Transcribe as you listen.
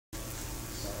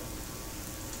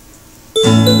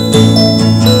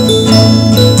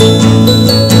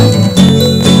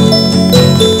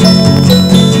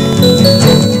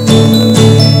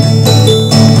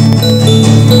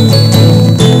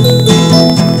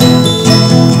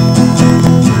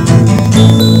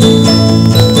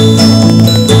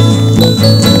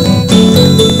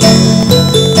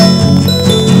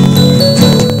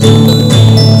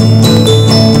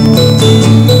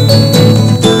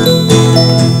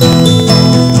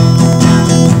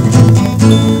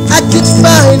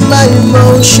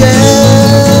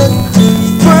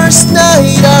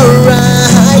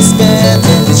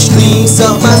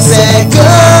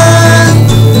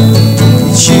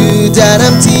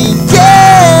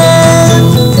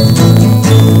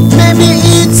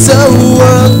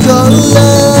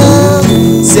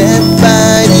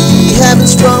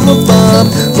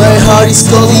heart is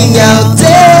calling out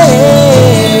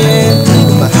there.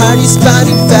 My heart is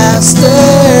pounding faster.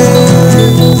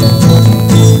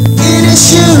 It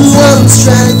is you I'm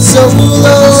trying so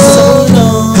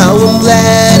long. How I'm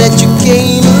glad that you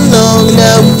came along.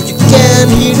 Now you can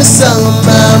hear the song of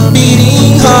my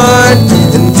beating heart,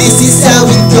 and this is how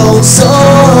it goes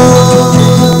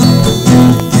on.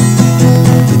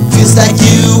 It feels like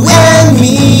you and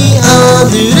me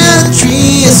under the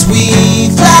tree as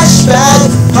we flash back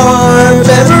our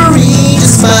memory. The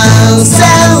smiles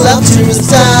and laughter as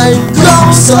time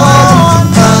goes on.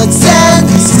 Hugs and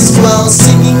kisses while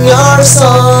singing our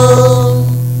song.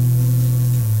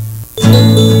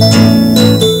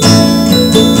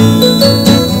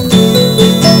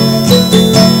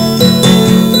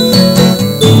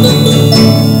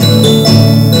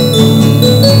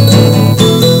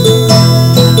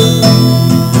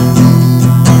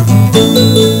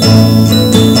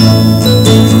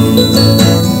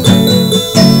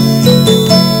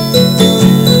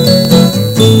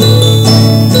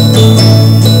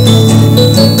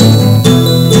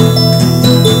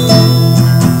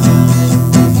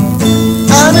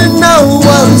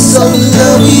 I'm so in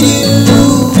love with you.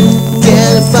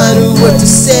 Can't find a word to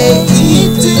say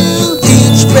it to.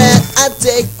 Each breath I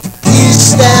take, each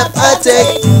step I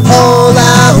take, all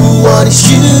I want is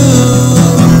you.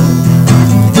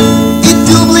 It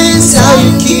doubles how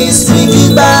you kiss me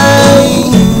goodbye,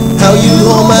 how you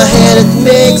hold my hand, it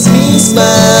makes me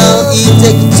smile. It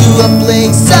takes me to a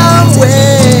place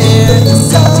somewhere,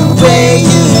 the way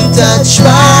you touch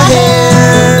my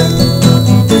hair.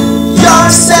 You're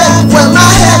sad when my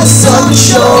head is on your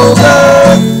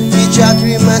shoulder. You just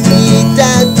remind me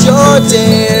that you're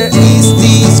there. Is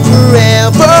this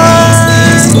forever?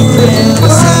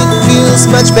 Cause it feels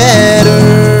much better.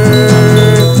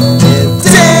 And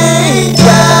thank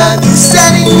God you're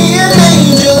sending me an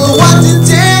angel. Want to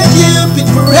thank you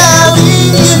for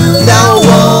having you. Now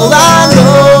all I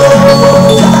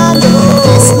know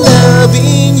is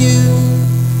loving you.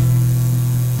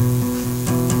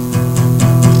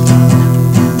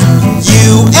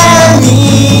 You and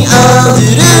me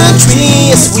under the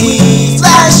tree as we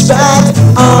flash back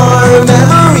our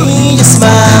memory. Your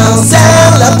smiles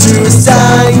and laughter as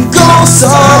time goes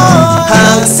on.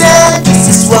 Hugs and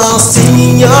kisses while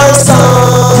singing your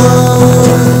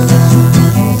song.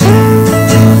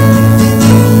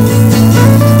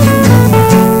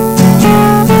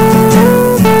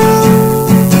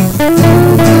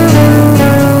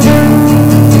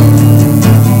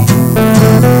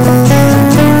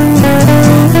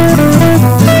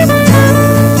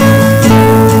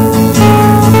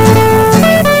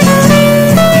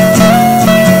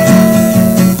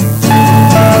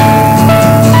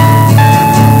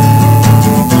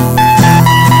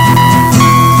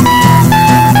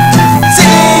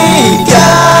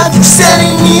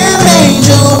 Sending me an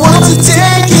angel, want to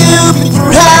take you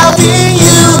before having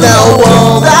you. Now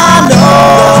all I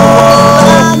know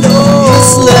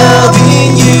is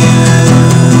loving you.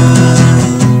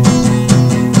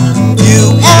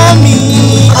 You and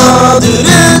me under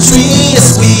the tree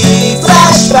as we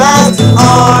flash back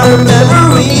our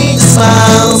memory. The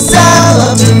smiles and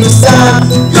laughter as time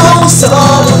goes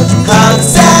on.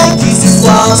 Hugs and kisses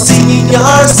while singing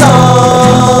our song.